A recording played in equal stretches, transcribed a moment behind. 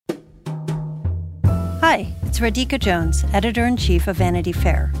Hi, it's Radhika Jones, editor-in-chief of Vanity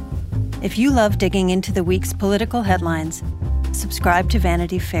Fair. If you love digging into the week's political headlines, subscribe to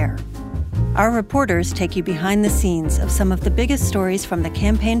Vanity Fair. Our reporters take you behind the scenes of some of the biggest stories from the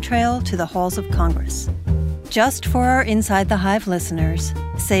campaign trail to the halls of Congress. Just for our Inside the Hive listeners,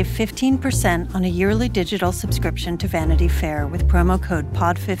 save 15% on a yearly digital subscription to Vanity Fair with promo code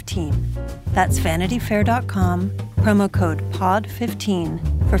POD15. That's vanityfair.com, promo code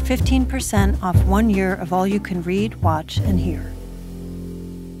POD15 for 15% off 1 year of all you can read, watch, and hear.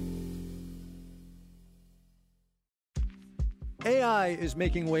 AI is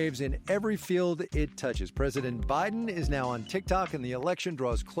making waves in every field it touches. President Biden is now on TikTok, and the election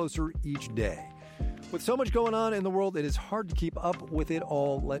draws closer each day. With so much going on in the world, it is hard to keep up with it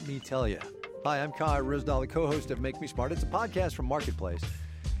all, let me tell you. Hi, I'm Kai Ryssdal, the co-host of Make Me Smart. It's a podcast from Marketplace.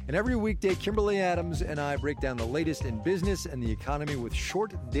 And every weekday, Kimberly Adams and I break down the latest in business and the economy with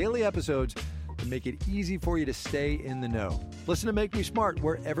short daily episodes to make it easy for you to stay in the know. Listen to Make Me Smart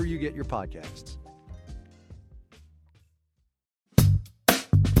wherever you get your podcasts.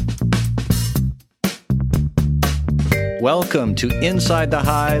 Welcome to Inside the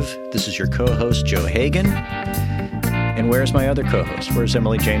Hive. This is your co-host, Joe Hagan. And where's my other co-host? Where's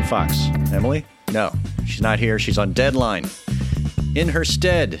Emily Jane Fox? Emily? No, she's not here. She's on deadline. In her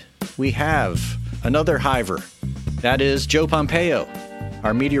stead, we have another hiver. That is Joe Pompeo,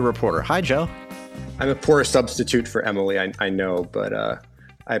 our media reporter. Hi, Joe. I'm a poor substitute for Emily, I know, but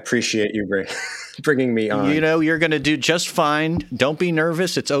I appreciate you bringing me on. You know, you're going to do just fine. Don't be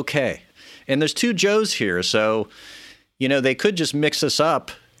nervous. It's okay. And there's two Joes here, so... You know, they could just mix us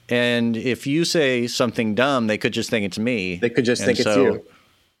up, and if you say something dumb, they could just think it's me. They could just think it's you.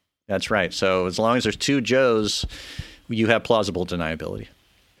 That's right. So as long as there's two Joes, you have plausible deniability.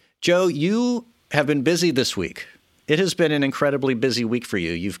 Joe, you have been busy this week. It has been an incredibly busy week for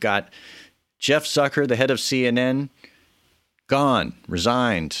you. You've got Jeff Zucker, the head of CNN, gone,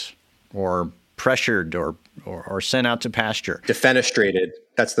 resigned, or pressured, or sent out to pasture. Defenestrated.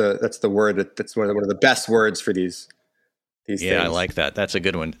 That's the word. That's one of the best words for these things. I like that. That's a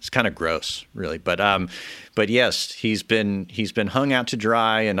good one. It's kind of gross, really, but yes, he's been hung out to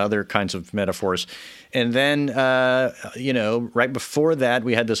dry and other kinds of metaphors. And then right before that,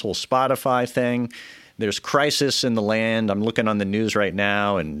 we had this whole Spotify thing. There's crisis in the land. I'm looking on the news right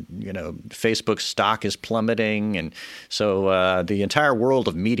now, and Facebook's stock is plummeting, and so the entire world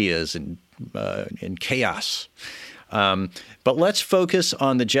of media is in chaos. But let's focus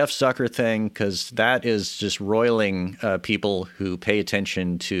on the Jeff Zucker thing, because that is just roiling people who pay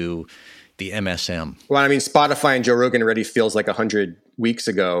attention to the MSM. Well, I mean, Spotify and Joe Rogan already feels like 100 weeks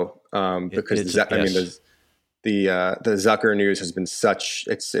ago because the Zucker news has been such.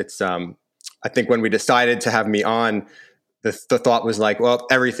 It's. I think when we decided to have me on, the thought was like, well,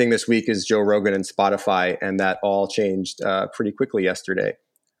 everything this week is Joe Rogan and Spotify, and that all changed pretty quickly yesterday.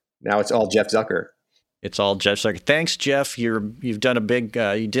 Now it's all Jeff Zucker. It's all Jeff Zucker. Thanks, Jeff. You've done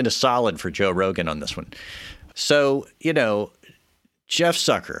you did a solid for Joe Rogan on this one. So, Jeff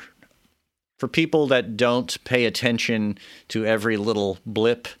Zucker, for people that don't pay attention to every little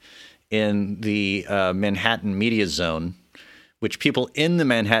blip in the Manhattan media zone, which people in the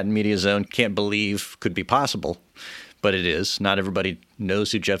Manhattan media zone can't believe could be possible, but it is. Not everybody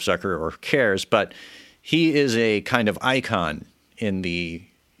knows who Jeff Zucker or cares, but he is a kind of icon in the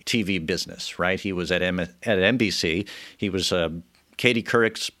TV business, right? He was at NBC. He was Katie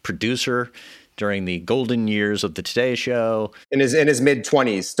Couric's producer during the golden years of the Today Show. In his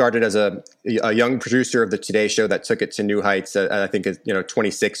mid-20s, started as a young producer of the Today Show that took it to new heights. I think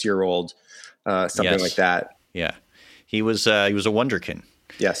 26-year-old, something like that. Yeah, he was a wonderkin.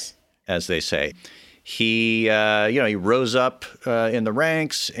 Yes, as they say. He, he rose up in the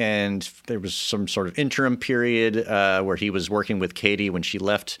ranks, and there was some sort of interim period where he was working with Katie when she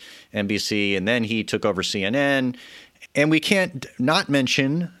left NBC, and then he took over CNN. And we can't not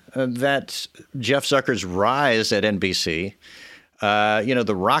mention that Jeff Zucker's rise at NBC,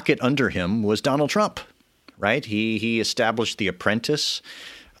 the rocket under him was Donald Trump, right? He established The Apprentice.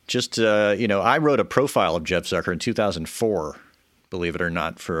 I wrote a profile of Jeff Zucker in 2004, believe it or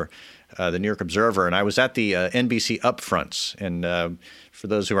not, for the New York Observer, and I was at the NBC upfronts. And for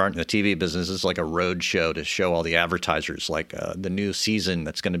those who aren't in the TV business, it's like a road show to show all the advertisers, like the new season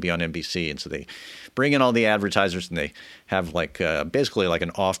that's going to be on NBC. And so they bring in all the advertisers, and they have basically like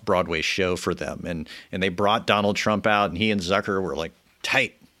an off-Broadway show for them. And they brought Donald Trump out, and he and Zucker were like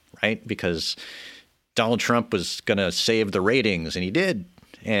tight, right? Because Donald Trump was going to save the ratings, and he did.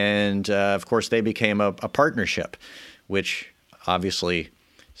 And of course, they became a partnership, which obviously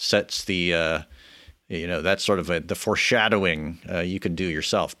sets the, that's sort of the foreshadowing you can do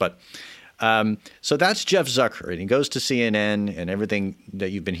yourself. But So that's Jeff Zucker, and he goes to CNN, and everything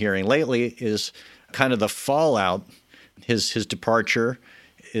that you've been hearing lately is kind of the fallout. His departure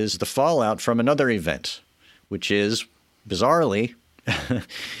is the fallout from another event, which is, bizarrely,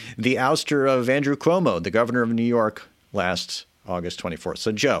 the ouster of Andrew Cuomo, the governor of New York, last August 24th.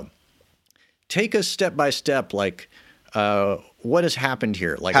 So, Joe, take us step by step, like what has happened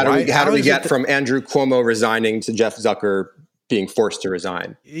here? Like, how do we get from Andrew Cuomo resigning to Jeff Zucker being forced to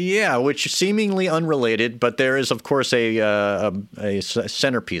resign? Yeah, which is seemingly unrelated, but there is, of course, a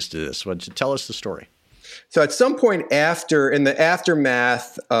centerpiece to this. Tell us the story. So at some point in the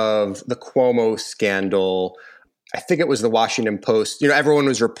aftermath of the Cuomo scandal, I think it was the Washington Post, everyone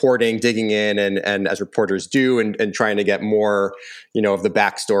was reporting, digging in, and as reporters do, and trying to get more, of the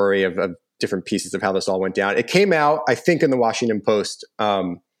backstory of different pieces of how this all went down. It came out, I think, in the Washington Post,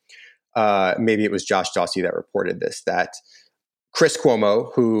 maybe it was Josh Dawsey that reported this, that Chris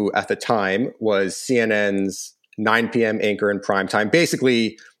Cuomo, who at the time was CNN's 9 p.m. anchor in primetime,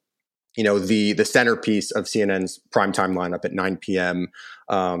 basically, the centerpiece of CNN's primetime lineup at 9 p.m.,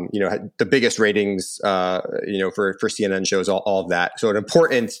 had the biggest ratings, for CNN shows, all of that. So a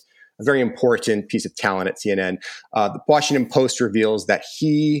very important piece of talent at CNN. The Washington Post reveals that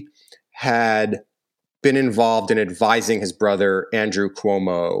he had been involved in advising his brother, Andrew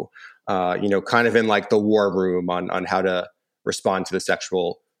Cuomo, kind of in like the war room on how to respond to the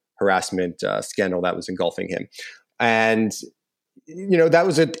sexual harassment scandal that was engulfing him. And that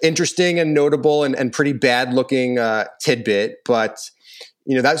was an interesting and notable and pretty bad looking tidbit, but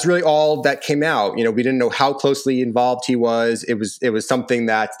that's really all that came out. We didn't know how closely involved he was. It was something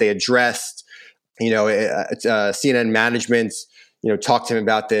that they addressed. CNN management, talked to him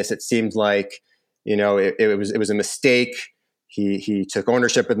about this. It seemed like, it was a mistake. He took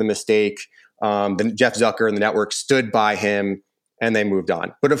ownership of the mistake. Then Jeff Zucker and the network stood by him, and they moved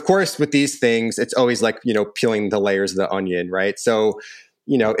on. But of course, with these things, it's always like, peeling the layers of the onion, right? So,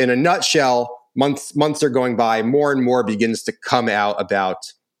 in a nutshell, months are going by, more and more begins to come out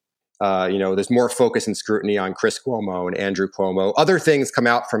about, there's more focus and scrutiny on Chris Cuomo and Andrew Cuomo. Other things come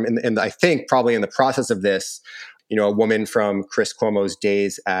out from, I think probably in the process of this, a woman from Chris Cuomo's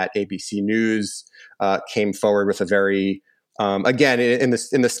days at ABC News came forward with a very, again, in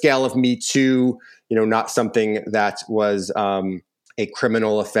the scale of Me Too, not something that was a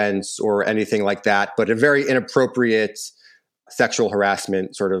criminal offense or anything like that, but a very inappropriate sexual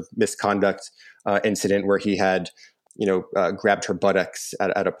harassment sort of misconduct incident where he had, grabbed her buttocks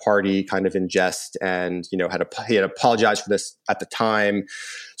at a party, kind of in jest, and he had apologized for this at the time.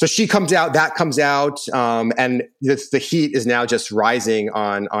 So she comes out, and the heat is now just rising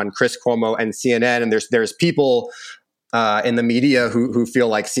on Chris Cuomo and CNN. And there's people in the media who feel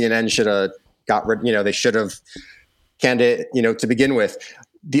like CNN should have got rid. They should have canned it, to begin with.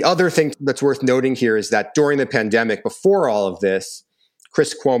 The other thing that's worth noting here is that during the pandemic, before all of this,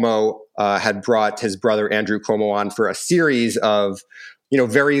 Chris Cuomo had brought his brother Andrew Cuomo on for a series of,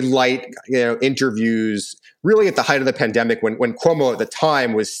 very light, interviews, really at the height of the pandemic when Cuomo at the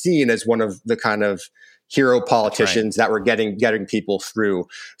time was seen as one of the kind of hero politicians that were getting people through.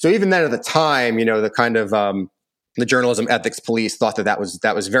 So even then at the time, the kind of the journalism ethics police thought that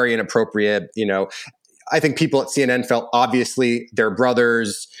was very inappropriate. I think people at CNN felt obviously they're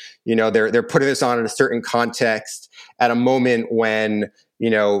brothers. They're putting this on in a certain context at a moment when,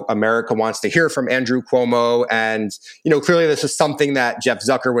 America wants to hear from Andrew Cuomo. And, clearly this is something that Jeff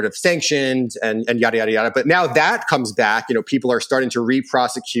Zucker would have sanctioned and yada, yada, yada. But now that comes back, people are starting to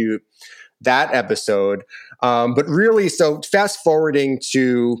re-prosecute that episode. But really, so fast forwarding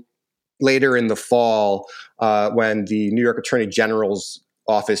to later in the fall, when the New York Attorney General's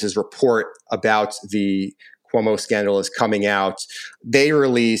office's report about the Cuomo scandal is coming out, they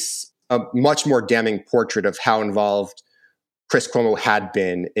release a much more damning portrait of how involved Chris Cuomo had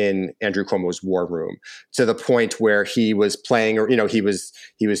been in Andrew Cuomo's war room, to the point where he was playing, or he was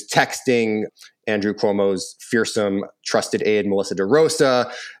texting Andrew Cuomo's fearsome trusted aide, Melissa DeRosa.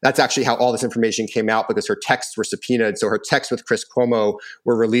 That's actually how all this information came out, because her texts were subpoenaed. So her texts with Chris Cuomo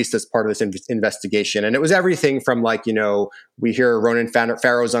were released as part of this investigation. And it was everything from we hear Ronan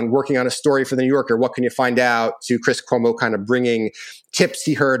Farrow's working on a story for the New Yorker, what can you find out, to Chris Cuomo kind of bringing tips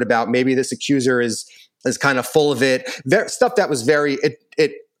he heard about maybe this accuser is kind of full of it. Stuff that was very,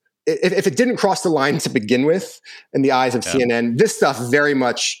 if it didn't cross the line to begin with in the eyes of CNN, this stuff very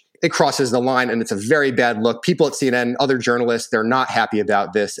much, it crosses the line, and it's a very bad look. People at CNN, other journalists, they're not happy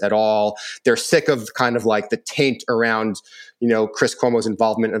about this at all. They're sick of kind of like the taint around, Chris Cuomo's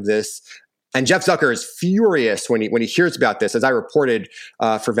involvement of this. And Jeff Zucker is furious when he hears about this. As I reported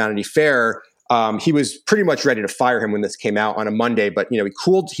for Vanity Fair, he was pretty much ready to fire him when this came out on a Monday, but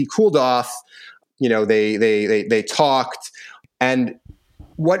he cooled off. They talked, and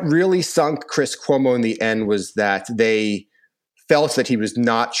what really sunk Chris Cuomo in the end was that they felt that he was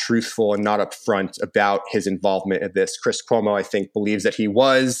not truthful and not upfront about his involvement in this. Chris Cuomo, I think, believes that he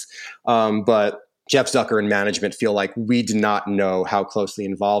was, but Jeff Zucker and management feel like we did not know how closely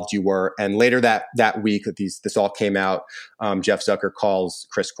involved you were. And later that week, this all came out. Jeff Zucker calls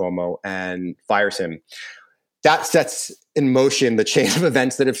Chris Cuomo and fires him. That sets in motion the chain of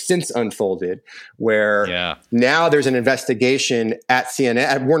events that have since unfolded, where now there's an investigation at CNN,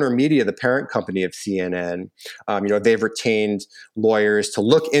 at Warner Media, the parent company of CNN. They've retained lawyers to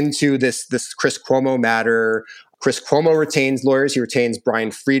look into this Chris Cuomo matter. Chris Cuomo retains lawyers. He retains Brian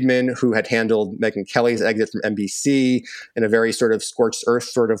Friedman, who had handled Megyn Kelly's exit from NBC in a very sort of scorched earth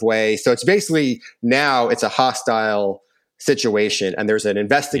sort of way. So it's basically now it's a hostile situation, and there's an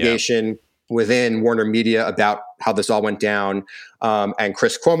investigation within Warner Media about how this all went down. And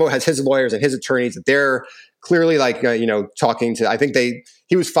Chris Cuomo has his lawyers and his attorneys that they're clearly talking to. I think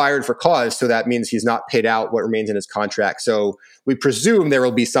he was fired for cause, so that means he's not paid out what remains in his contract. So we presume there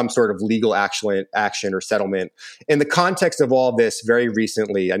will be some sort of legal action or settlement. In the context of all this, very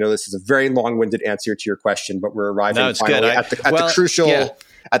recently, I know this is a very long-winded answer to your question, but we're arriving finally at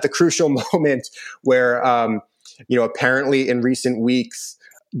the crucial moment where apparently in recent weeks,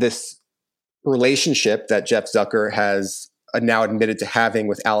 this relationship that Jeff Zucker has now admitted to having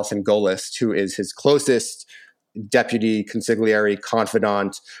with Allison Gollust, who is his closest deputy consigliere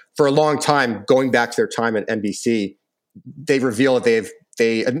confidant for a long time, going back to their time at NBC. They reveal that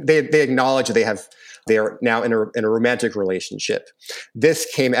they acknowledge that they are now in a romantic relationship. This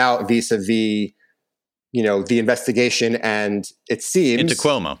came out vis-a-vis, the investigation, and it seems into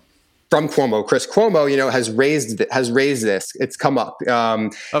Cuomo. From Cuomo, Chris Cuomo, has raised this. It's come up.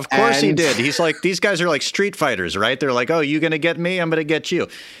 Of course he did. He's like, these guys are like street fighters, right? They're like, oh, you going to get me? I'm going to get you.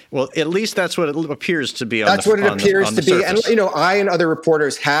 Well, at least that's what it appears to be. That's what it appears to be. And I and other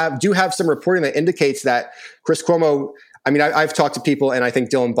reporters do have some reporting that indicates that Chris Cuomo. I mean, I've talked to people, and I think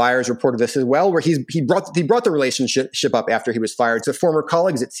Dylan Byers reported this as well, where he brought the relationship up after he was fired to former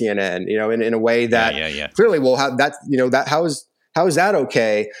colleagues at CNN. In a way that clearly will have that. How is that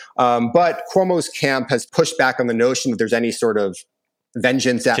okay? But Cuomo's camp has pushed back on the notion that there's any sort of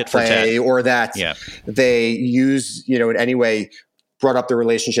vengeance at play, or that they use, in any way, brought up the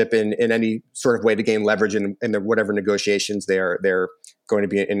relationship in any sort of way to gain leverage in whatever negotiations they're going to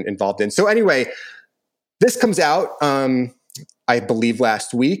be involved in. So anyway, this comes out, I believe,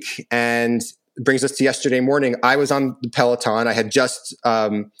 last week, and brings us to yesterday morning. I was on the Peloton. I had just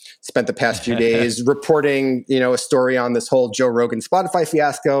spent the past few days reporting, a story on this whole Joe Rogan Spotify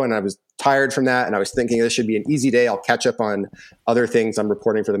fiasco, and I was tired from that. And I was thinking this should be an easy day. I'll catch up on other things I'm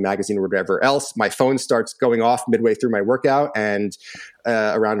reporting for the magazine or whatever else. My phone starts going off midway through my workout, and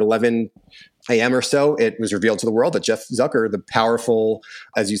around 11 a.m. or so, it was revealed to the world that Jeff Zucker, the powerful,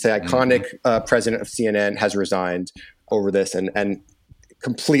 as you say, iconic president of CNN, has resigned over this, and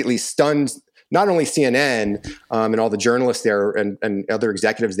completely stunned not only CNN and all the journalists there and other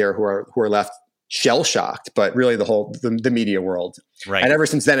executives there who are left shell shocked, but really the media world. Right. And ever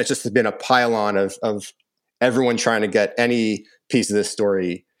since then, it's just been a pile-on of everyone trying to get any piece of this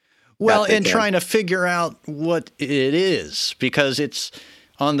story. Well, and trying to figure out what it is, because it's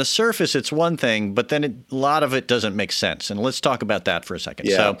on the surface, it's one thing, but then a lot of it doesn't make sense. And let's talk about that for a second.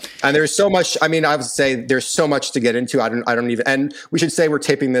 Yeah. So, and there's so much. I mean, I would say there's so much to get into. I don't even. And we should say we're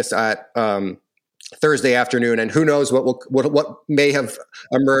taping this at Thursday afternoon, and who knows what may have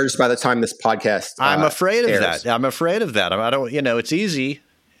emerged by the time this podcast. I'm afraid of that. I'm afraid of that. I don't. It's easy,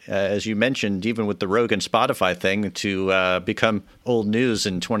 as you mentioned, even with the Rogan Spotify thing, to become old news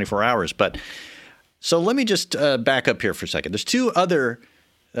in 24 hours. But so let me just back up here for a second. There's two other.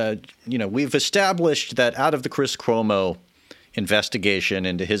 We've established that out of the Chris Cuomo investigation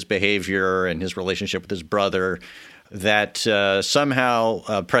into his behavior and his relationship with his brother, that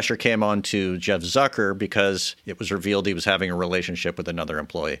somehow pressure came on to Jeff Zucker because it was revealed he was having a relationship with another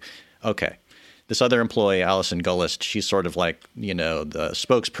employee. Okay. This other employee, Allison Gollust, she's sort of like, the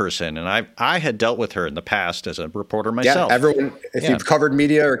spokesperson. And I had dealt with her in the past as a reporter myself. Yeah, everyone, if you've covered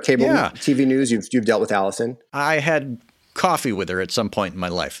media or cable TV news, you've dealt with Allison. I had coffee with her at some point in my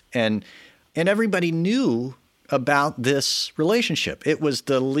life. And everybody knew about this relationship. It was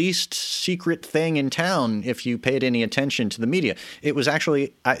the least secret thing in town if you paid any attention to the media. It was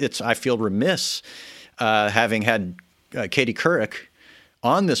actually, I feel remiss having had Katie Couric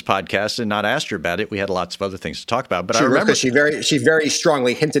on this podcast and not asked her about it. We had lots of other things to talk about. But I remember she very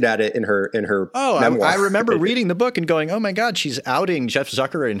strongly hinted at it in her memoir. I remember reading the book and going, "Oh my God, she's outing Jeff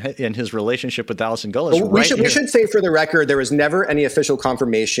Zucker in his relationship with Allison Gullis." Well, we should say for the record, there was never any official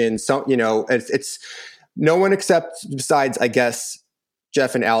confirmation. So it's no one except besides, I guess,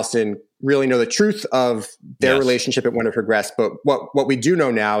 Jeff and Allison really know the truth of their relationship at when it progressed. But what we do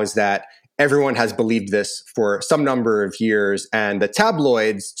know now is that everyone has believed this for some number of years. And the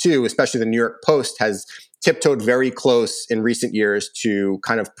tabloids, too, especially the New York Post, has tiptoed very close in recent years to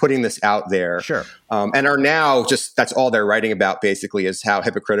kind of putting this out there. Sure. And are now that's all they're writing about, basically, is how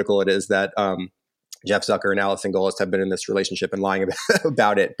hypocritical it is that Jeff Zucker and Allison Gullis have been in this relationship and lying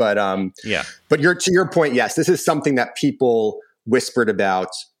about it. But to your point, yes, this is something that people whispered about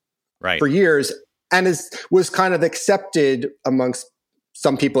for years and was kind of accepted amongst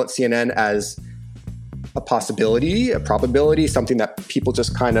some people at CNN as a possibility, a probability, something that people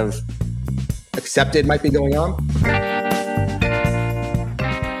just kind of accepted might be going on.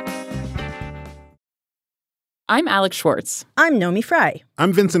 I'm Alex Schwartz. I'm Nomi Fry.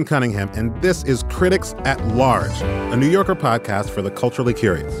 I'm Vincent Cunningham, and this is Critics at Large, a New Yorker podcast for the culturally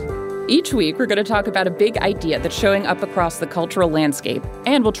curious. Each week, we're going to talk about a big idea that's showing up across the cultural landscape,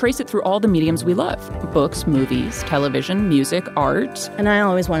 and we'll trace it through all the mediums we love: books, movies, television, music, art. And I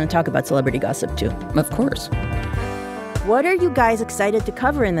always want to talk about celebrity gossip, too. Of course. What are you guys excited to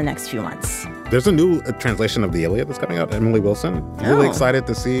cover in the next few months? There's a new translation of the Iliad that's coming out, Emily Wilson. Really excited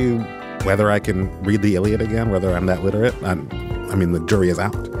to see whether I can read the Iliad again, whether I'm that literate. I mean, the jury is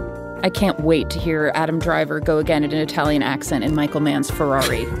out. I can't wait to hear Adam Driver go again in an Italian accent in Michael Mann's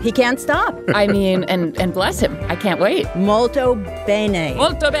Ferrari. He can't stop. I mean, and bless him. I can't wait. Molto bene.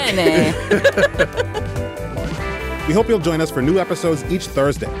 Molto bene. We hope you'll join us for new episodes each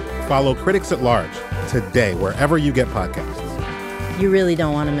Thursday. Follow Critics at Large today, wherever you get podcasts. You really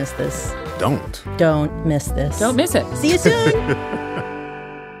don't want to miss this. Don't miss this. Don't miss it. See you soon.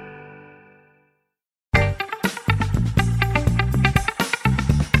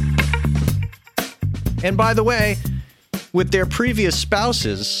 And by the way, with their previous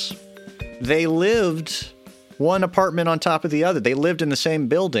spouses, they lived one apartment on top of the other. They lived in the same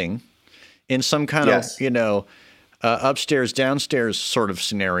building in some kind of, upstairs, downstairs sort of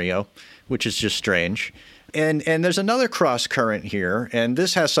scenario, which is just strange. And there's another cross current here, and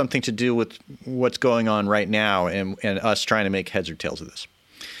this has something to do with what's going on right now and us trying to make heads or tails of this.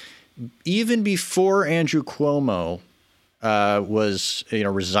 Even before Andrew Cuomo was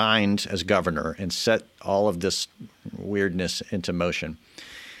resigned as governor and set all of this weirdness into motion,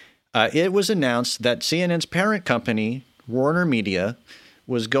 it was announced that CNN's parent company, Warner Media,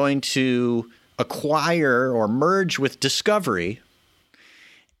 was going to acquire or merge with Discovery.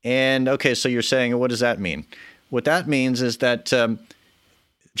 And okay, so you're saying, what does that mean? What that means is that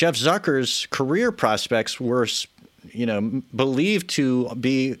Jeff Zucker's career prospects were, believed to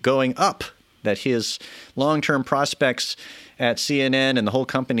be going up, that his long-term prospects at CNN and the whole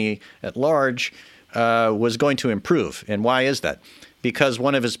company at large was going to improve. And why is that? Because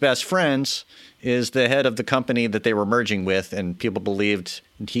one of his best friends is the head of the company that they were merging with, and people believed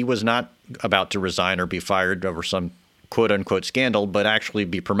he was not about to resign or be fired over some quote-unquote scandal, but actually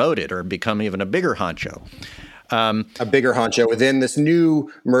be promoted or become even a bigger honcho. A bigger honcho within this new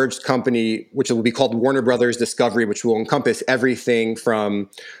merged company, which will be called Warner Brothers Discovery, which will encompass everything from,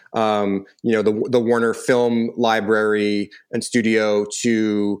 the Warner Film Library and Studio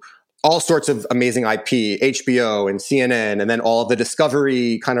to all sorts of amazing IP, HBO and CNN, and then all of the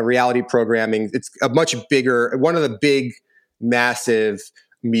Discovery kind of reality programming. It's a much bigger, one of the big, massive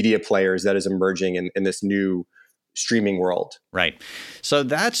media players that is emerging in this new streaming world. Right. So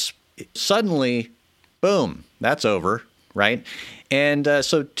that's suddenly, boom, that's over, right? And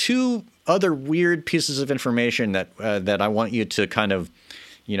so two other weird pieces of information that I want you to kind of,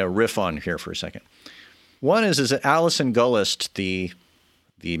 riff on here for a second. One is that Allison Gullis, the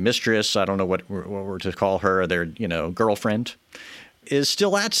mistress, I don't know what we're to call her, their, girlfriend, is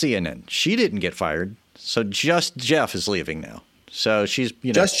still at CNN. She didn't get fired. So just Jeff is leaving now. So she's,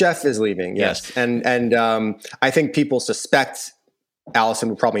 just Jeff is leaving. Yes. And I think people suspect Allison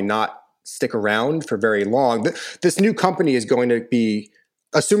will probably not stick around for very long. This new company is going to be,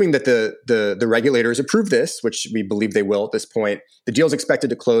 assuming that the regulators approve this, which we believe they will at this point, the deal is expected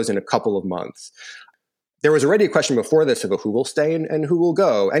to close in a couple of months. There was already a question before this about who will stay and who will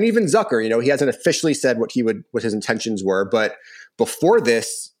go. And even Zucker, he hasn't officially said what his intentions were, but before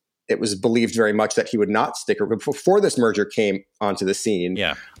this, it was believed very much that he would not stick. Before this merger came onto the scene,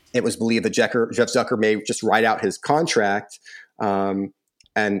 it was believed that Jeff Zucker may just ride out his contract and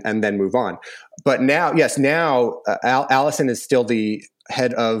then move on. But now, Allison is still the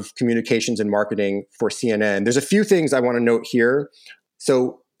head of communications and marketing for CNN. There's a few things I want to note here.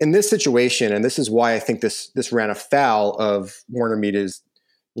 So in this situation, and this is why I think this ran afoul of Warner Media's,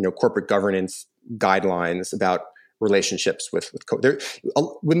 corporate governance guidelines about relationships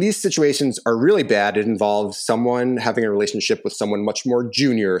when these situations are really bad, it involves someone having a relationship with someone much more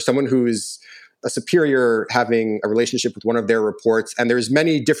junior, someone who is a superior having a relationship with one of their reports, and there's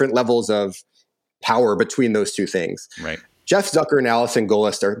many different levels of power between those two things. Right. Jeff Zucker and Alison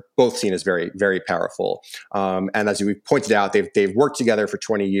Gollust are both seen as very, very powerful. And as we pointed out, they've worked together for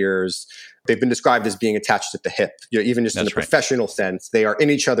 20 years. They've been described as being attached at the hip, even just in a professional sense. They are in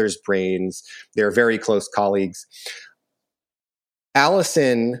each other's brains. They're very close colleagues.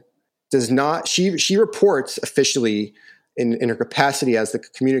 Alison does not, she reports officially in her capacity as the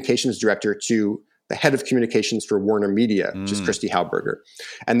communications director to the head of communications for Warner Media, which is Christy Hauberger.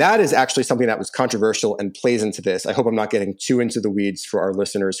 And that is actually something that was controversial and plays into this. I hope I'm not getting too into the weeds for our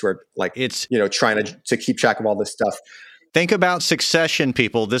listeners who are trying to keep track of all this stuff. Think about Succession,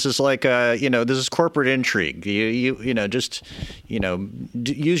 people. This is like, this is corporate intrigue. Use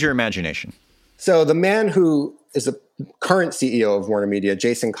your imagination. So the man who is the current CEO of Warner Media,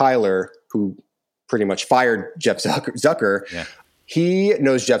 Jason Kilar, who pretty much fired Jeff Zucker, he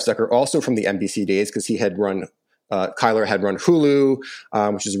knows Jeff Zucker also from the NBC days because he had run, Kilar had run Hulu,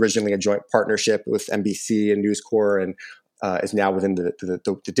 which is originally a joint partnership with NBC and News Corp, and is now within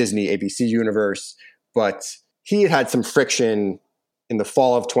the Disney ABC universe. But he had some friction in the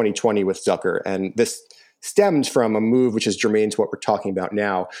fall of 2020 with Zucker. And this stemmed from a move which is germane to what we're talking about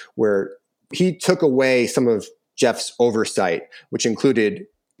now, where he took away some of Jeff's oversight, which included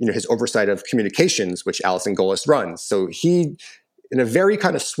his oversight of communications, which Alison Gollust runs. So he, in a very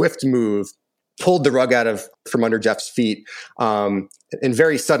kind of swift move, pulled the rug from under Jeff's feet. And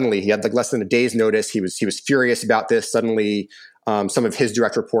very suddenly, he had like less than a day's notice. He was furious about this. Suddenly, some of his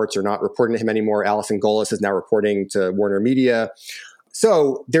direct reports are not reporting to him anymore. Alison Gollust is now reporting to Warner Media.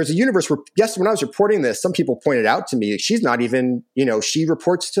 So there's a universe where, yes, when I was reporting this, some people pointed out to me, she's not even, she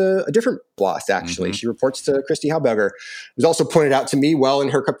reports to a different boss, actually. Mm-hmm. She reports to Christy Hauberger. It was also pointed out to me, well, in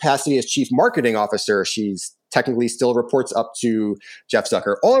her capacity as chief marketing officer, she's technically still reports up to Jeff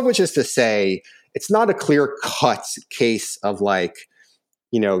Zucker. All of which is to say, it's not a clear-cut case of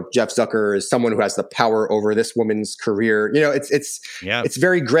Jeff Zucker is someone who has the power over this woman's career. It's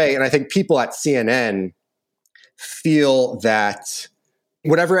very gray. And I think people at CNN feel that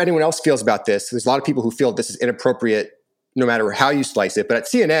whatever anyone else feels about this, there's a lot of people who feel this is inappropriate no matter how you slice it. But at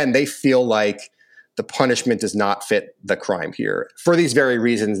CNN, they feel like the punishment does not fit the crime here for these very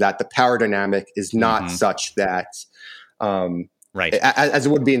reasons, that the power dynamic is not such that, as it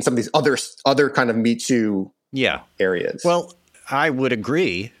would be in some of these other kind of Me Too areas. Well, I would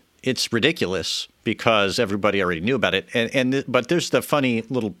agree. It's ridiculous because everybody already knew about it. But there's the funny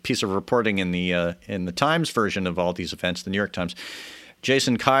little piece of reporting in the Times version of all these events, the New York Times.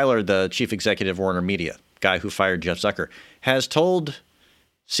 Jason Kilar, the chief executive of Warner Media, guy who fired Jeff Zucker, has told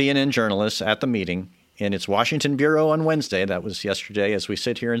CNN journalists at the meeting in its Washington bureau on Wednesday, that was yesterday as we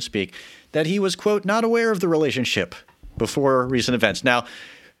sit here and speak, that he was, quote, not aware of the relationship before recent events. Now,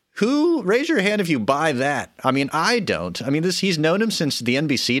 raise your hand if you buy that. I mean, I don't. I mean, he's known him since the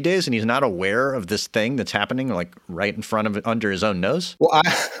NBC days, and he's not aware of this thing that's happening, like right in front of it, under his own nose. Well,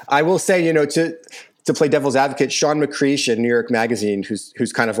 I will say, to play devil's advocate, Sean McCreesh at New York Magazine,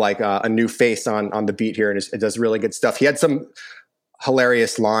 who's kind of like a new face on the beat here, and it does really good stuff. He had some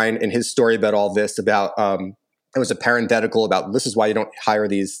hilarious line in his story about all this about it was a parenthetical about this is why you don't hire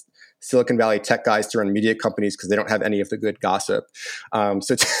these Silicon Valley tech guys to run media companies because they don't have any of the good gossip.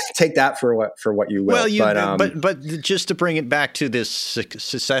 So take that for what you will. Well, but just to bring it back to this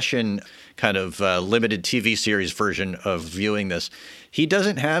Succession kind of limited TV series version of viewing this, he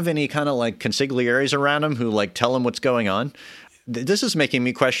doesn't have any kind of like consigliaries around him who like tell him what's going on. This is making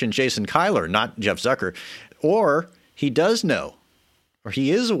me question Jason Kilar, not Jeff Zucker, or he does know, or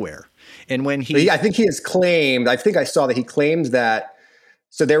he is aware. And when I think he has claimed. I think I saw that he claimed that.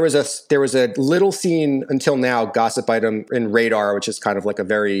 So there was a little scene until now gossip item in Radar, which is kind of like a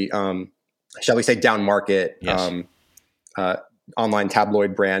very, shall we say, down market online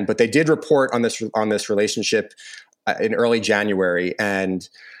tabloid brand. But they did report on this relationship in early January, and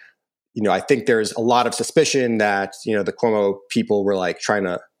I think there's a lot of suspicion that the Cuomo people were like trying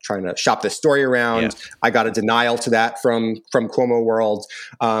to shop this story around. Yeah. I got a denial to that from Cuomo world,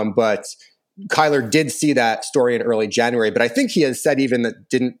 but Kilar did see that story in early January, but I think he has said even that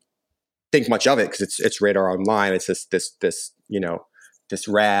didn't think much of it because it's Radar Online. It's this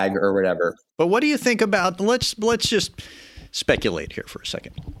rag or whatever. But what do you think about? Let's just speculate here for a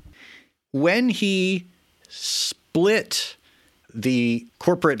second. When he split the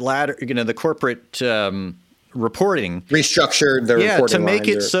corporate ladder, the corporate reporting. Restructured the reporting to make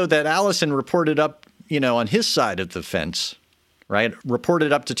it lines so that Allison reported up, on his side of the fence, right?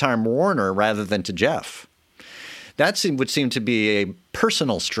 Reported up to Time Warner rather than to Jeff. That would seem to be a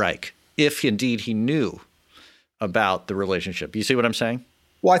personal strike, if indeed he knew about the relationship. You see what I'm saying?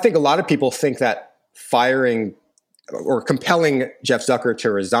 Well, I think a lot of people think that firing or compelling Jeff Zucker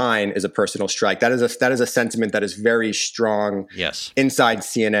to resign is a personal strike. That is a sentiment that is very strong inside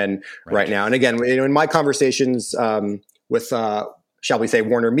CNN right now. And again, in my conversations with, shall we say,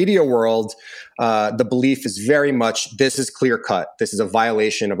 Warner Media World, the belief is very much this is clear cut. This is a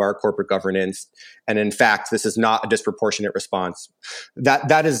violation of our corporate governance. And in fact, this is not a disproportionate response.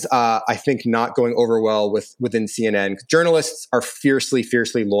 That is, I think, not going over well within CNN. Journalists are fiercely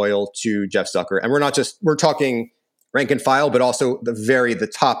loyal to Jeff Zucker. And we're talking rank and file, but also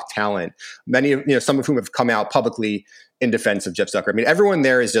the top talent. Many, some of whom have come out publicly in defense of Jeff Zucker. I mean, everyone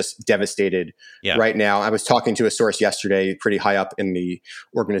there is just devastated right now. I was talking to a source yesterday, pretty high up in the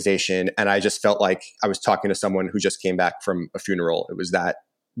organization, and I just felt like I was talking to someone who just came back from a funeral. It was that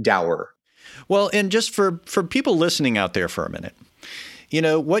dour. Well, and just for people listening out there for a minute,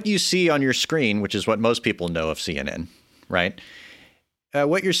 what you see on your screen, which is what most people know of CNN, right?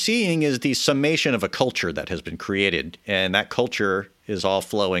 What you're seeing is the summation of a culture that has been created, and that culture is all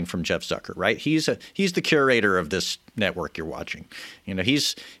flowing from Jeff Zucker, right? He's the curator of this network you're watching.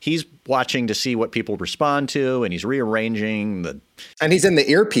 He's watching to see what people respond to, and he's rearranging and he's in the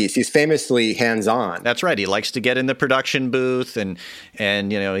earpiece. He's famously hands-on. That's right. He likes to get in the production booth, and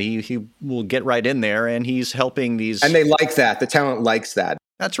he will get right in there, and he's helping these. And they like that. The talent likes that.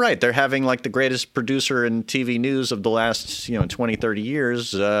 That's right. They're having like the greatest producer in TV news of the last 20, 30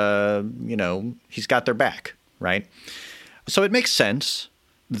 years. He's got their back, right? So it makes sense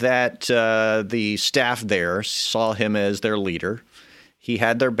that the staff there saw him as their leader. He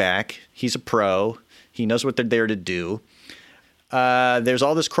had their back. He's a pro. He knows what they're there to do. There's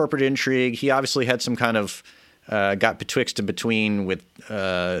all this corporate intrigue. He obviously had some kind of got betwixt and between with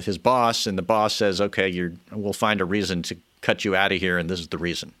his boss, and the boss says, okay, we'll find a reason to cut you out of here, and this is the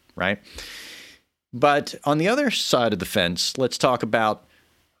reason, right? But on the other side of the fence, let's talk about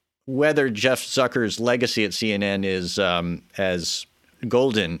whether Jeff Zucker's legacy at CNN is as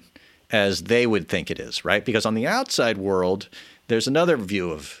golden as they would think it is, right? Because on the outside world, there's another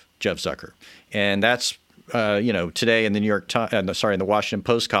view of Jeff Zucker, and that's today in the in the Washington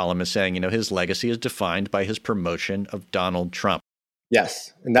Post column is saying his legacy is defined by his promotion of Donald Trump.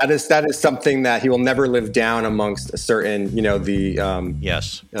 Yes, and that is something that he will never live down amongst a certain the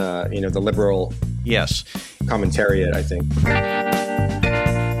liberal commentariat, I think.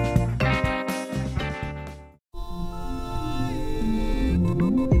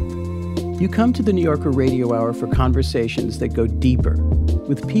 You come to the New Yorker Radio Hour for conversations that go deeper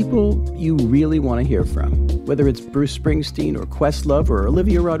with people you really want to hear from, whether it's Bruce Springsteen or Questlove or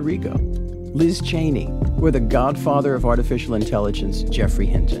Olivia Rodrigo, Liz Cheney, or the godfather of artificial intelligence, Jeffrey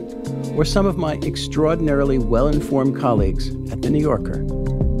Hinton, or some of my extraordinarily well-informed colleagues at The New Yorker.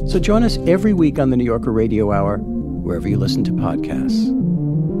 So join us every week on the New Yorker Radio Hour, wherever you listen to podcasts.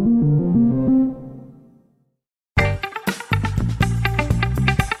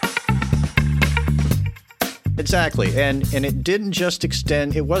 Exactly. And it didn't just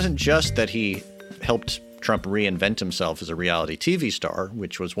extend, it wasn't just that he helped Trump reinvent himself as a reality TV star,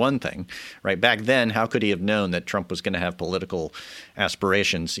 which was one thing, right? Back then, how could he have known that Trump was going to have political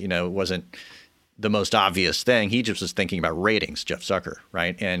aspirations? It wasn't the most obvious thing. He just was thinking about ratings, Jeff Zucker,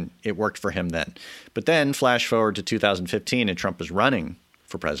 right? And it worked for him then. But then flash forward to 2015 and Trump was running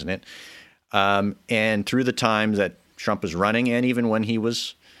for president. And through the time that Trump was running and even when he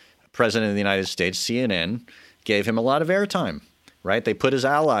was president of the United States, CNN gave him a lot of airtime, right? They put his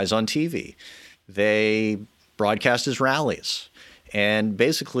allies on TV. They broadcast his rallies, and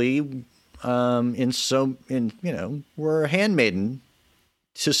basically, were a handmaiden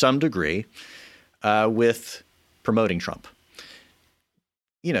to some degree with promoting Trump.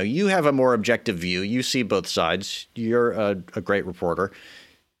 You have a more objective view. You see both sides. You're a great reporter.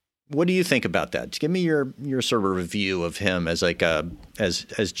 What do you think about that? Give me your sort of review of him as like as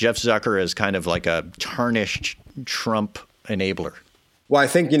Jeff Zucker as kind of like a tarnished Trump enabler. Well, I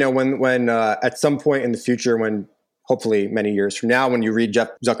think, when at some point in the future, when hopefully many years from now, when you read Jeff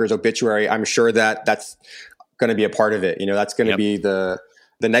Zucker's obituary, I'm sure that that's going to be a part of it. That's going to be the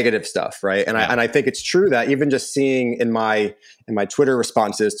negative stuff. Right. And I think it's true that even just seeing in my Twitter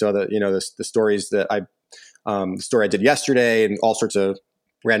responses to other, the stories that the story I did yesterday and all sorts of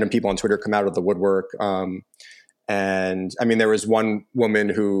random people on Twitter come out of the woodwork. And I mean, there was one woman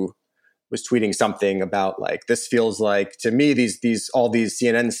who was tweeting something about like, this feels like to me, all these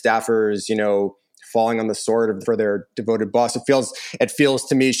CNN staffers, falling on the sword for their devoted boss. It feels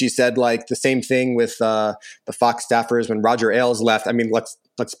to me, she said, like the same thing with the Fox staffers when Roger Ailes left. I mean,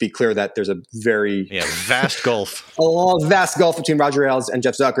 let's be clear that there's a very vast gulf, vast gulf between Roger Ailes and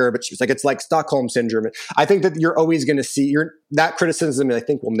Jeff Zucker. But she was like, it's like Stockholm syndrome. I think that you're always going to see that criticism. I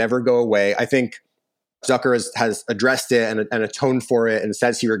think will never go away. I think Zucker has addressed it and atoned for it and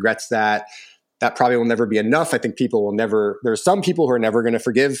says he regrets that. That probably will never be enough. I think there's some people who are never going to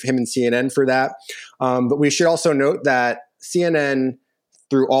forgive him and CNN for that. But we should also note that CNN,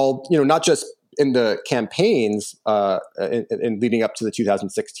 through all, not just in the campaigns in leading up to the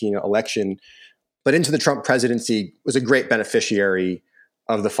 2016 election, but into the Trump presidency, was a great beneficiary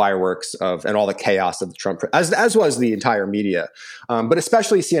of the fireworks and all the chaos of the Trump, as was the entire media. But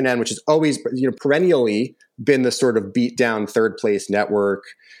especially CNN, which has always, perennially been the sort of beat down third place network,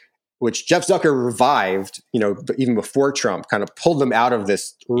 which Jeff Zucker revived, even before Trump, kind of pulled them out of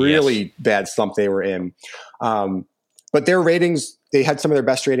this really bad slump they were in. But their ratings, they had some of their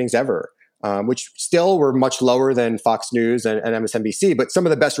best ratings ever, which still were much lower than Fox News and MSNBC, but some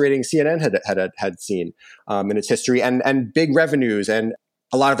of the best ratings CNN had seen in its history, and big revenues. And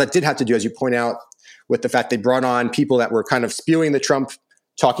a lot of that did have to do, as you point out, with the fact they brought on people that were kind of spewing the Trump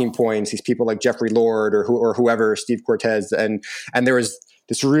talking points, these people like Jeffrey Lord or whoever, Steve Cortez, and there was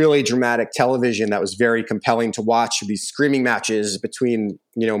this really dramatic television that was very compelling to watch, these screaming matches between,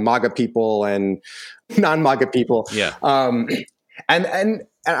 MAGA people and non-MAGA people. Yeah. And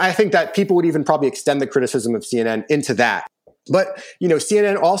I think that people would even probably extend the criticism of CNN into that. But,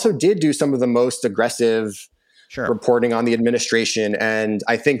 CNN also did do some of the most aggressive reporting on the administration, and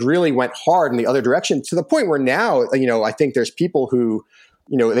I think really went hard in the other direction, to the point where now, I think there's people who,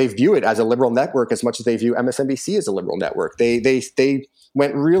 they view it as a liberal network as much as they view MSNBC as a liberal network. They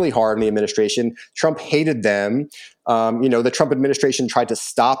went really hard on the administration. Trump hated them. The Trump administration tried to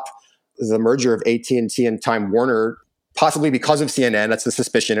stop the merger of AT&T and Time Warner, possibly because of CNN. That's the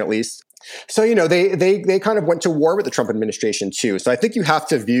suspicion, at least. So, they kind of went to war with the Trump administration too. So I think you have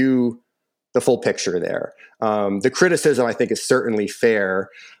to view the full picture there. The criticism, I think, is certainly fair.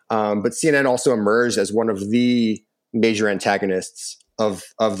 But CNN also emerged as one of the major antagonists of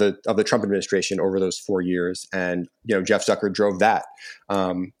the Trump administration over those 4 years. And, Jeff Zucker drove that.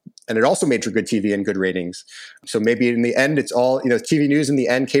 And it also made for good TV and good ratings. So maybe in the end, it's all, TV news in the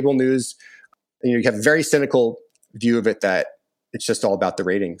end, cable news, you have a very cynical view of it that it's just all about the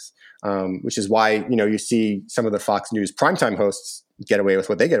ratings, which is why, you see some of the Fox News primetime hosts get away with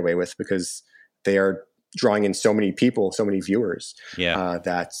what they get away with, because they are drawing in so many people, so many viewers,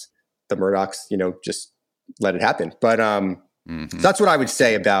 that the Murdochs, just let it happen. But so that's what I would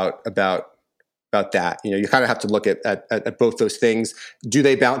say about that. You kind of have to look at both those things. Do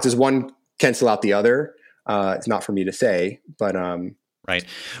they balance? Does one cancel out the other? It's not for me to say, but right.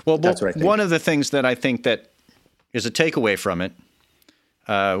 Well, that's what I think. One of the things that I think that is a takeaway from it,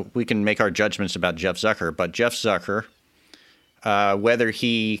 we can make our judgments about Jeff Zucker, but Jeff Zucker, whether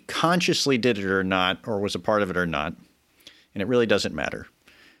he consciously did it or not, or was a part of it or not, and it really doesn't matter,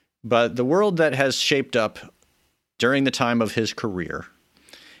 but the world that has shaped up during the time of his career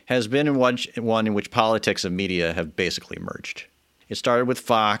has been one in which politics and media have basically merged. It started with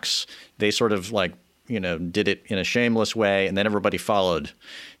Fox. They sort of did it in a shameless way, and then everybody followed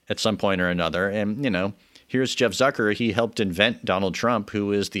at some point or another. And, here's Jeff Zucker. He helped invent Donald Trump,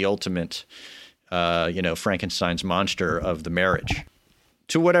 who is the ultimate, Frankenstein's monster of the marriage.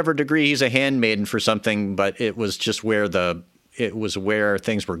 To whatever degree, he's a handmaiden for something, but it was just where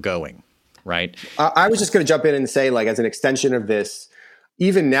things were going. Right. I was just going to jump in and say, as an extension of this,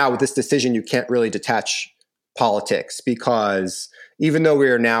 even now with this decision, you can't really detach politics, because even though we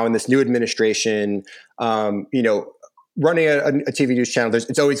are now in this new administration, running a TV news channel,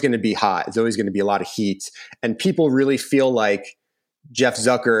 it's always going to be hot. It's always going to be a lot of heat. And people really feel like Jeff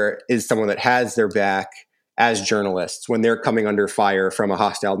Zucker is someone that has their back as journalists when they're coming under fire from a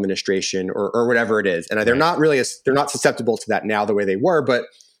hostile administration or whatever it is. And they're not susceptible to that now the way they were, but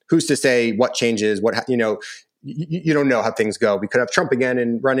who's to say what changes? You don't know how things go. We could have Trump again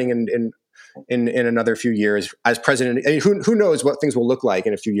and running in another few years as president. And who knows what things will look like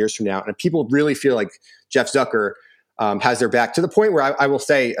in a few years from now? And people really feel like Jeff Zucker has their back, to the point where I will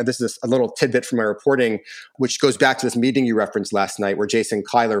say, this is a little tidbit from my reporting, which goes back to this meeting you referenced last night, where Jason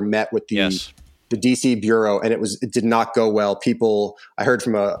Kyler met with the DC bureau, and it did not go well. I heard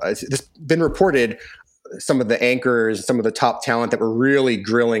from it's been reported, some of the anchors, some of the top talent that were really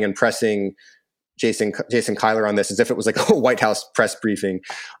grilling and pressing Jason Kyler on this as if it was like a White House press briefing.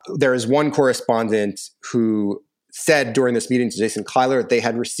 There is one correspondent who said during this meeting to Jason Kyler that they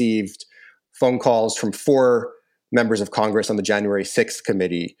had received phone calls from 4 members of Congress on the January 6th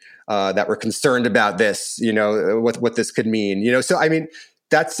committee that were concerned about this, what this could mean. So, I mean,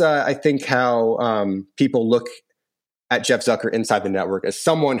 that's, I think, how people look at Jeff Zucker inside the network as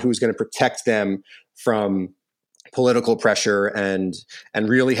someone who's going to protect them from political pressure and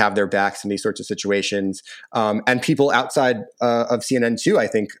really have their backs in these sorts of situations. And people outside of CNN too, I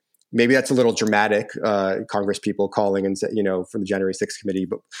think maybe that's a little dramatic, Congress people calling and from the January 6th committee,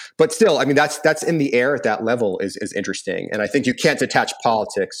 but still, I mean, that's in the air at that level is interesting. And I think you can't detach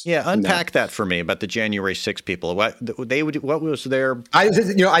politics. Yeah. Unpack that for me about the January 6th people. What was their, I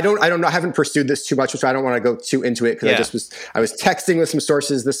haven't pursued this too much, so I don't want to go too into it because I was texting with some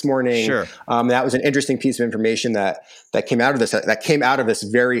sources this morning. Sure. That was an interesting piece of information that came out of this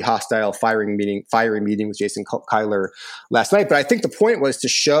very hostile fiery meeting with Jason Kyler last night. But I think the point was to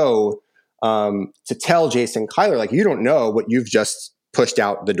show, to tell Jason Kyler, like, you don't know what you've just pushed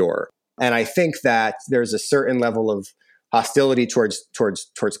out the door. And I think that there's a certain level of hostility towards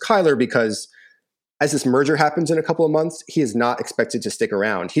Kyler because as this merger happens in a couple of months, he is not expected to stick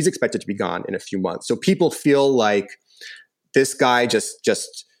around. He's expected to be gone in a few months. So people feel like this guy just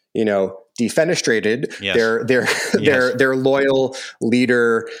defenestrated their loyal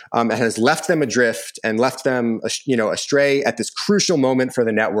leader and has left them adrift and left them astray at this crucial moment for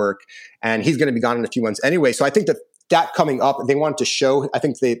the network, and he's going to be gone in a few months anyway. So I think that coming up, they wanted to show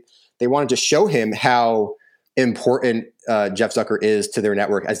him how important Jeff Zucker is to their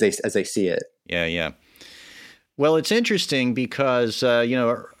network as they see it. Yeah. Well, it's interesting because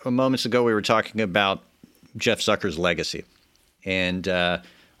moments ago we were talking about Jeff Zucker's legacy, and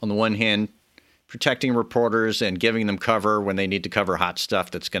on the one hand, protecting reporters and giving them cover when they need to cover hot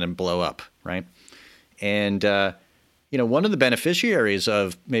stuff that's going to blow up, right? And, one of the beneficiaries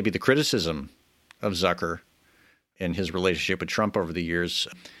of maybe the criticism of Zucker and his relationship with Trump over the years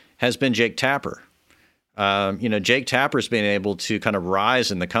has been Jake Tapper. Jake Tapper's been able to kind of rise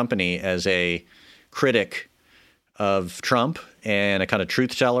in the company as a critic of Trump and a kind of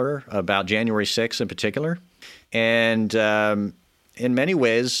truth teller about January 6th in particular. And in many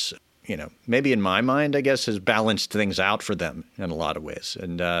ways, maybe in my mind, I guess, has balanced things out for them in a lot of ways.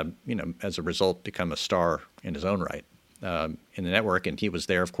 And, as a result, become a star in his own right in the network. And he was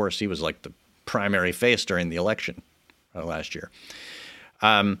there, of course, he was like the primary face during the election last year.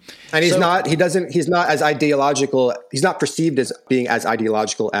 And he's not as ideological. He's not perceived as being as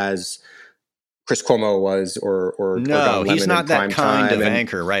ideological as Chris Cuomo was or no, he's not that kind of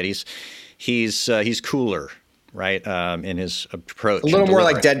anchor, right? He's cooler. Right, in his approach. A little more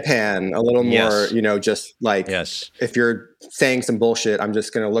like deadpan, a little more, just like, if you're saying some bullshit, I'm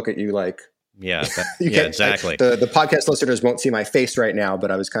just going to look at you like, exactly. The podcast listeners won't see my face right now, but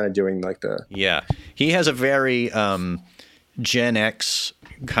I was kind of doing like he has a very Gen X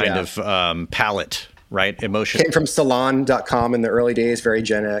kind of palette, right? Emotion. Came from salon.com in the early days, very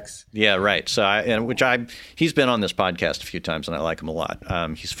Gen X. Yeah, right. So he's been on this podcast a few times and I like him a lot.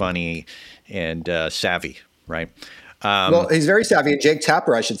 He's funny and savvy. Right. Well, he's very savvy. And Jake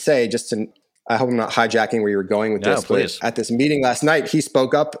Tapper, I should say, I hope I'm not hijacking where you were going with this, please. But at this meeting last night, he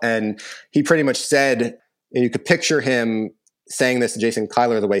spoke up and he pretty much said, and you could picture him saying this to Jason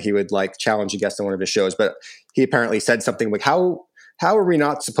Kyler the way he would like challenge a guest on one of his shows. But he apparently said something like, how are we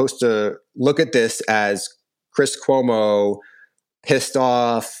not supposed to look at this as Chris Cuomo pissed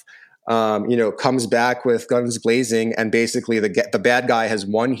off, comes back with guns blazing, and basically the bad guy has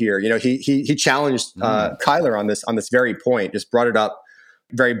won here. He challenged Kyler on this very point, just brought it up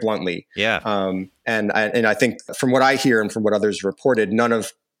very bluntly. Yeah. And I think from what I hear and from what others reported, none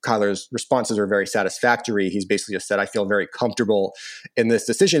of Kyler's responses are very satisfactory. He's basically just said, I feel very comfortable in this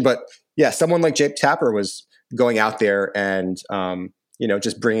decision. But yeah, someone like Jake Tapper was going out there and,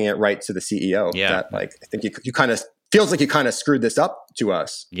 just bringing it right to the CEO. Yeah. That, like, I think you kind of feels like you kind of screwed this up to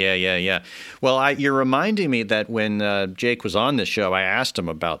us. Yeah. Well, you're reminding me that when Jake was on this show, I asked him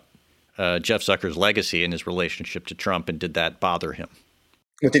about Jeff Zucker's legacy and his relationship to Trump, and did that bother him?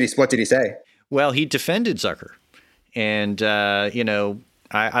 What did he say? Well, he defended Zucker, and I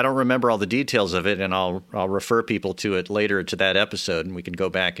don't remember all the details of it, and I'll refer people to it later to that episode, and we can go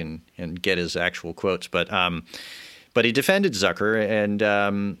back and get his actual quotes. But he defended Zucker, and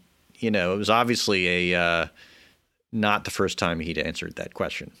it was obviously not the first time he'd answered that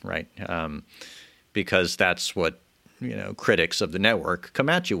question, right? Because that's what critics of the network come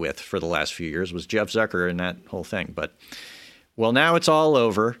at you with for the last few years, was Jeff Zucker and that whole thing. But now it's all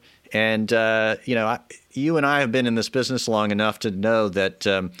over, and you and I have been in this business long enough to know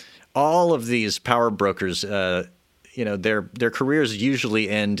that all of these power brokers, their careers usually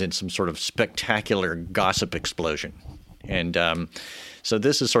end in some sort of spectacular gossip explosion, and So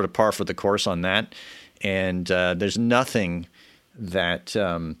this is sort of par for the course on that. And there's nothing that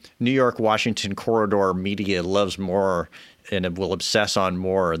New York, Washington corridor media loves more and it will obsess on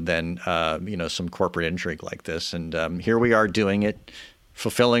more than, some corporate intrigue like this. And here we are doing it,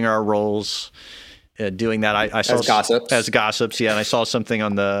 fulfilling our roles. Doing that, I saw as gossips, yeah. And I saw something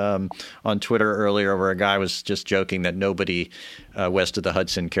on Twitter earlier where a guy was just joking that nobody west of the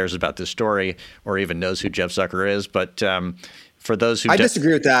Hudson cares about this story or even knows who Jeff Zucker is. But for those who I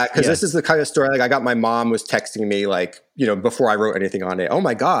disagree with that, because this is the kind of story like I got. My mom was texting me before I wrote anything on it. Oh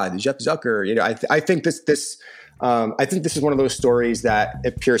my God, Jeff Zucker! I think this is one of those stories that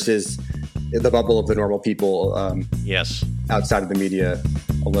it pierces the bubble of the normal people. Yes, outside of the media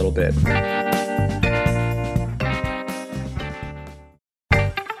a little bit.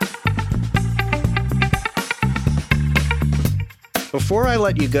 Before I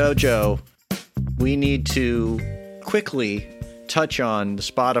let you go, Joe, we need to quickly touch on the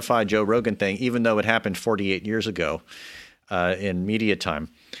Spotify Joe Rogan thing, even though it happened 48 years ago in media time.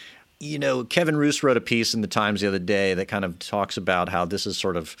 Kevin Roose wrote a piece in the Times the other day that kind of talks about how this is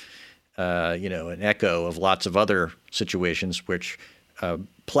sort of, an echo of lots of other situations, which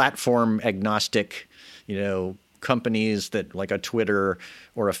platform agnostic, companies that like a Twitter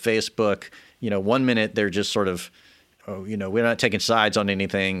or a Facebook, 1 minute they're just sort of, we're not taking sides on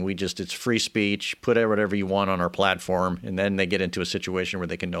anything. It's free speech, put whatever you want on our platform. And then they get into a situation where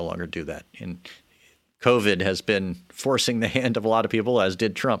they can no longer do that. And COVID has been forcing the hand of a lot of people, as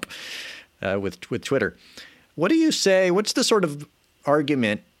did Trump with Twitter. What do you say? What's the sort of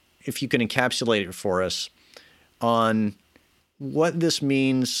argument, if you can encapsulate it for us, on what this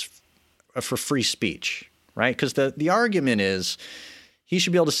means for free speech, right? Because the argument is he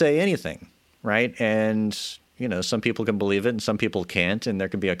should be able to say anything, right? And some people can believe it and some people can't, and there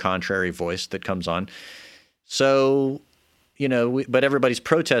can be a contrary voice that comes on. So, but everybody's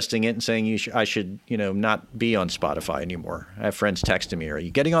protesting it and saying I should, not be on Spotify anymore. I have friends texting me, "Are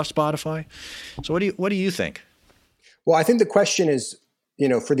you getting off Spotify?" So what do you think? Well, I think the question is,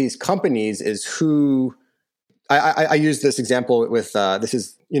 for these companies is who. I use this example with this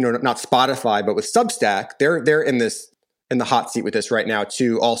is not Spotify, but with Substack. They're in the hot seat with this right now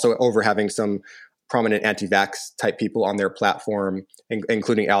too. Also over having some prominent anti-vax type people on their platform,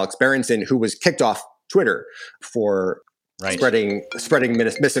 including Alex Berenson, who was kicked off Twitter for spreading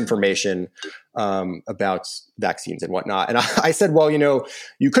misinformation about vaccines and whatnot. And I said, well,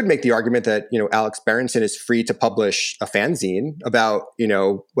 you could make the argument that, Alex Berenson is free to publish a fanzine about,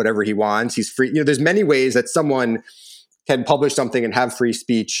 whatever he wants. He's free. There's many ways that someone can publish something and have free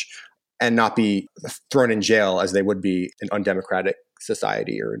speech and not be thrown in jail as they would be in undemocratic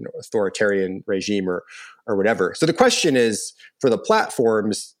society or an authoritarian regime or whatever. So the question is, for the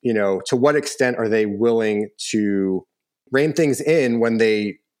platforms, to what extent are they willing to rein things in when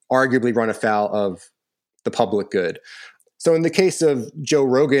they arguably run afoul of the public good? So in the case of Joe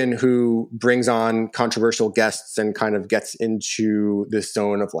Rogan, who brings on controversial guests and kind of gets into this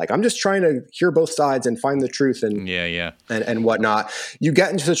zone of I'm just trying to hear both sides and find the truth and and whatnot, you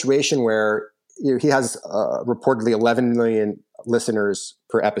get into a situation where he has reportedly 11 million listeners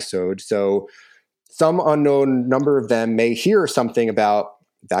per episode. So some unknown number of them may hear something about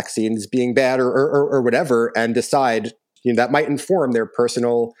vaccines being bad or whatever and decide that might inform their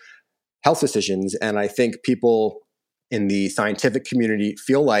personal health decisions. And I think people in the scientific community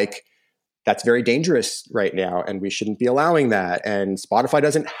feel like that's very dangerous right now, and we shouldn't be allowing that. And Spotify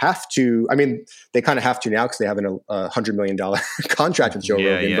doesn't have to. I mean, they kind of have to now because they have a $100 million contract with Joe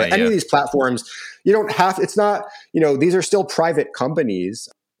Rogan. But any of these platforms, you don't have. It's not. These are still private companies.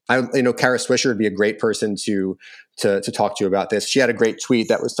 Kara Swisher would be a great person to talk to you about this. She had a great tweet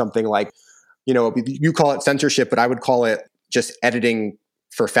that was something like, you call it censorship, but I would call it just editing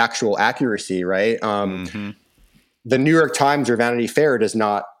for factual accuracy, right? The New York Times or Vanity Fair does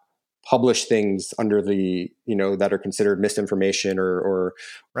not publish things under the, that are considered misinformation or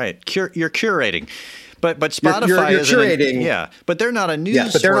right. You're curating, but Spotify you're curating, but they're not a news. Yeah,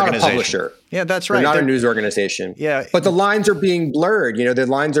 but they're not a publisher. Yeah, that's right. They're not a news organization. Yeah, but the lines are being blurred. The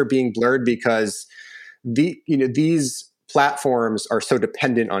lines are being blurred because these platforms are so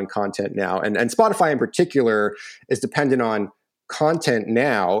dependent on content now, and Spotify in particular is dependent on content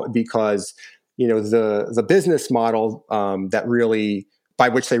now because the business model by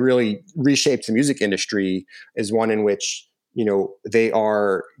which they really reshaped the music industry is one in which they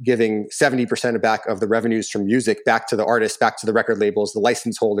are giving 70% back of the revenues from music back to the artists, back to the record labels, the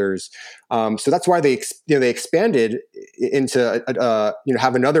license holders. So that's why they expanded into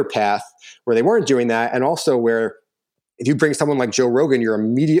have another path where they weren't doing that, and also where if you bring someone like Joe Rogan, you're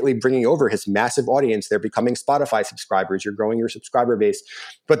immediately bringing over his massive audience. They're becoming Spotify subscribers. You're growing your subscriber base.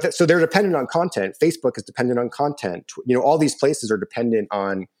 But so they're dependent on content. Facebook is dependent on content. All these places are dependent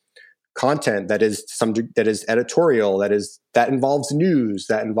on content that is editorial, that involves news,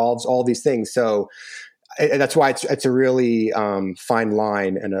 that involves all these things. So that's why it's a really fine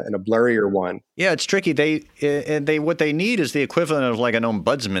line and a blurrier one. Yeah, it's tricky. They what they need is the equivalent of like an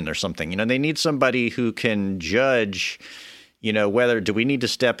ombudsman or something. They need somebody who can judge, whether do we need to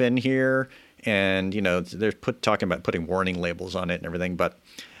step in here, and they're talking about putting warning labels on it and everything. But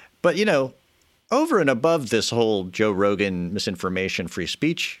over and above this whole Joe Rogan misinformation, free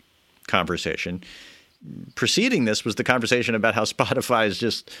speech conversation, preceding this was the conversation about how Spotify is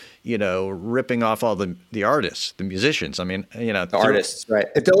just, ripping off all the artists, the musicians. I mean, the artists, right?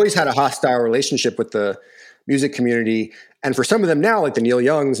 It's always had a hostile relationship with the music community. And for some of them now, like the Neil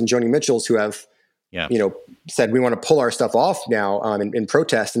Youngs and Joni Mitchells, who have, said we want to pull our stuff off now in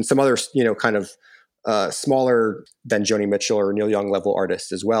protest, and some other, kind of smaller than Joni Mitchell or Neil Young level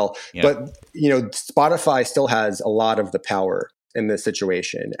artists as well. Yeah. But, Spotify still has a lot of the power in this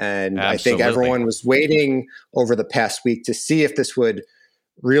situation. And Absolutely. I think everyone was waiting over the past week to see if this would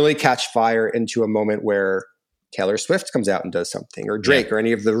really catch fire into a moment where Taylor Swift comes out and does something, or Drake, or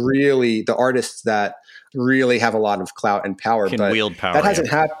any of the artists that really have a lot of clout and power. Can wield power. That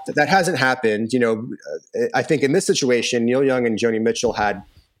hasn't happened. I think in this situation, Neil Young and Joni Mitchell had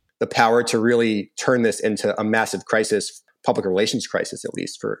the power to really turn this into a massive crisis, public relations crisis, at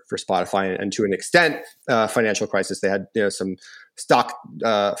least for Spotify, and to an extent, financial crisis. They had some stock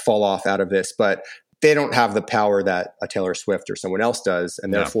fall off out of this, but they don't have the power that a Taylor Swift or someone else does,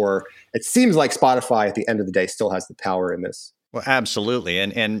 and therefore it seems like Spotify at the end of the day still has the power in this. Well, absolutely,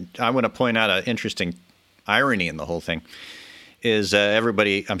 and I want to point out an interesting irony in the whole thing is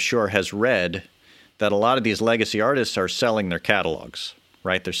everybody, I'm sure, has read that a lot of these legacy artists are selling their catalogs.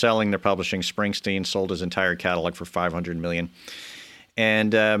 Right, they're selling their publishing. Springsteen sold his entire catalog for $500 million,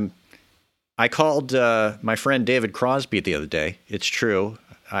 and I called my friend David Crosby the other day. It's true.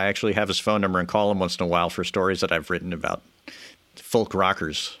 I actually have his phone number and call him once in a while for stories that I've written about folk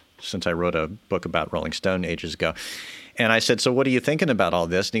rockers since I wrote a book about Rolling Stone ages ago. And I said, "So what are you thinking about all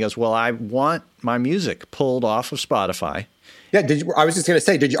this?" And he goes, "Well, I want my music pulled off of Spotify." Yeah, I was just going to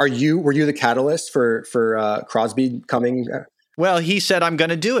say, were you the catalyst for Crosby coming? Well, he said, "I'm going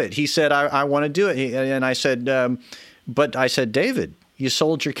to do it." He said, I want to do it. And I said, but I said, "David, you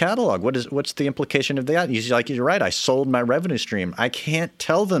sold your catalog. What's the implication of that?" He's like, "You're right. I sold my revenue stream. I can't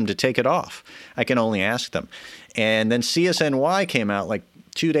tell them to take it off. I can only ask them." And then CSNY came out like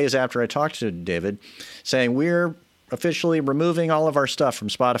 2 days after I talked to David saying, "We're officially removing all of our stuff from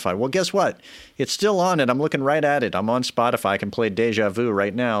Spotify." Well, guess what? It's still on it. I'm looking right at it. I'm on Spotify. I can play Deja Vu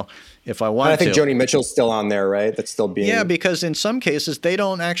right now if I want to. I think Joni Mitchell's still on there, right? That's still being... Yeah, because in some cases, they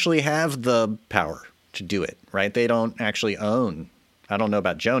don't actually have the power to do it, right? They don't actually own. I don't know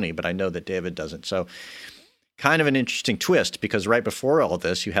about Joni, but I know that David doesn't. So kind of an interesting twist, because right before all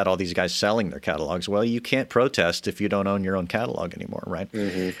this, you had all these guys selling their catalogs. Well, you can't protest if you don't own your own catalog anymore, right?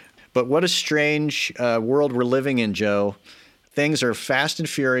 Mm-hmm. But what a strange world we're living in, Joe. Things are fast and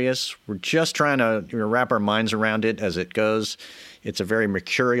furious. We're just trying to wrap our minds around it as it goes. It's a very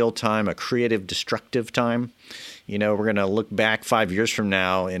mercurial time, a creative, destructive time. We're going to look back 5 years from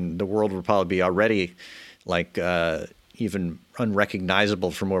now, and the world will probably be already like even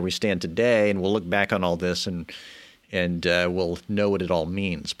unrecognizable from where we stand today. And we'll look back on all this and we'll know what it all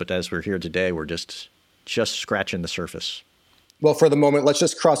means. But as we're here today, we're just scratching the surface. Well, for the moment, let's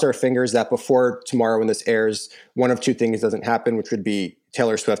just cross our fingers that before tomorrow when this airs, one of two things doesn't happen, which would be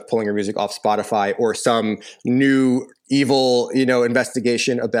Taylor Swift pulling her music off Spotify, or some new evil,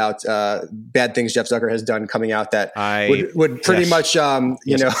 investigation about bad things Jeff Zucker has done coming out that would pretty much,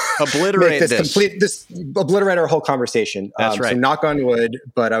 obliterate obliterate our whole conversation. That's right. So knock on wood,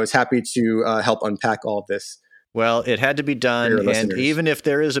 but I was happy to help unpack all of this. Well, it had to be done, and even if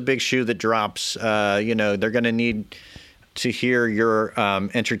there is a big shoe that drops, they're going to need to hear your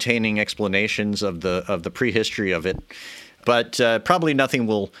entertaining explanations of the prehistory of it. But probably nothing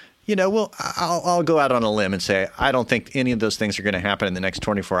will, I'll go out on a limb and say I don't think any of those things are going to happen in the next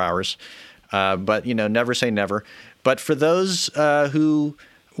 24 hours. But, never say never. But for those who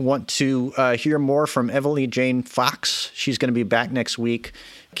want to hear more from Emily Jane Fox, she's going to be back next week.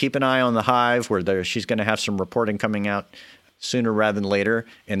 Keep an eye on The Hive, where she's going to have some reporting coming out sooner rather than later.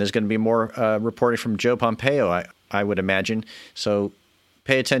 And there's going to be more reporting from Joe Pompeo, I would imagine. So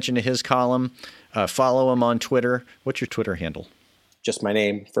pay attention to his column. Follow him on Twitter. What's your Twitter handle? Just my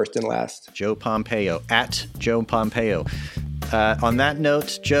name, first and last. Joe Pompeo, at Joe Pompeo. On that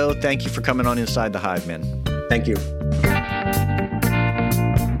note, Joe, thank you for coming on Inside the Hive, man. Thank you.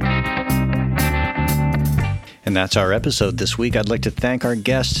 And that's our episode this week. I'd like to thank our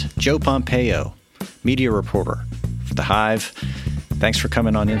guest, Joe Pompeo, media reporter for The Hive. Thanks for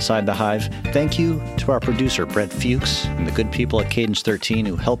coming on Inside the Hive. Thank you to our producer, Brett Fuchs, and the good people at Cadence 13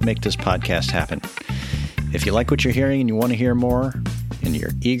 who helped make this podcast happen. If you like what you're hearing and you want to hear more, and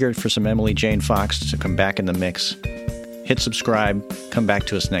you're eager for some Emily Jane Fox to come back in the mix, hit subscribe, come back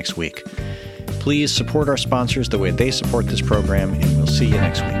to us next week. Please support our sponsors the way they support this program, and we'll see you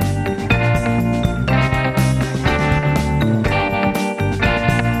next week.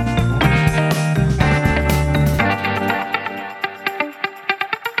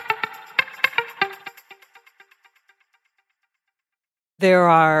 There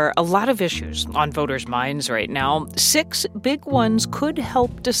are a lot of issues on voters' minds right now. 6 big ones could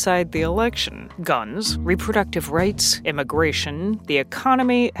help decide the election: guns, reproductive rights, immigration, the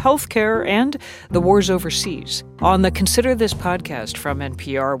economy, healthcare, and the wars overseas. On the Consider This podcast from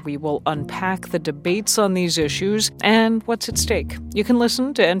NPR, we will unpack the debates on these issues and what's at stake. You can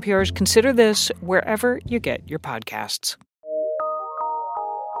listen to NPR's Consider This wherever you get your podcasts.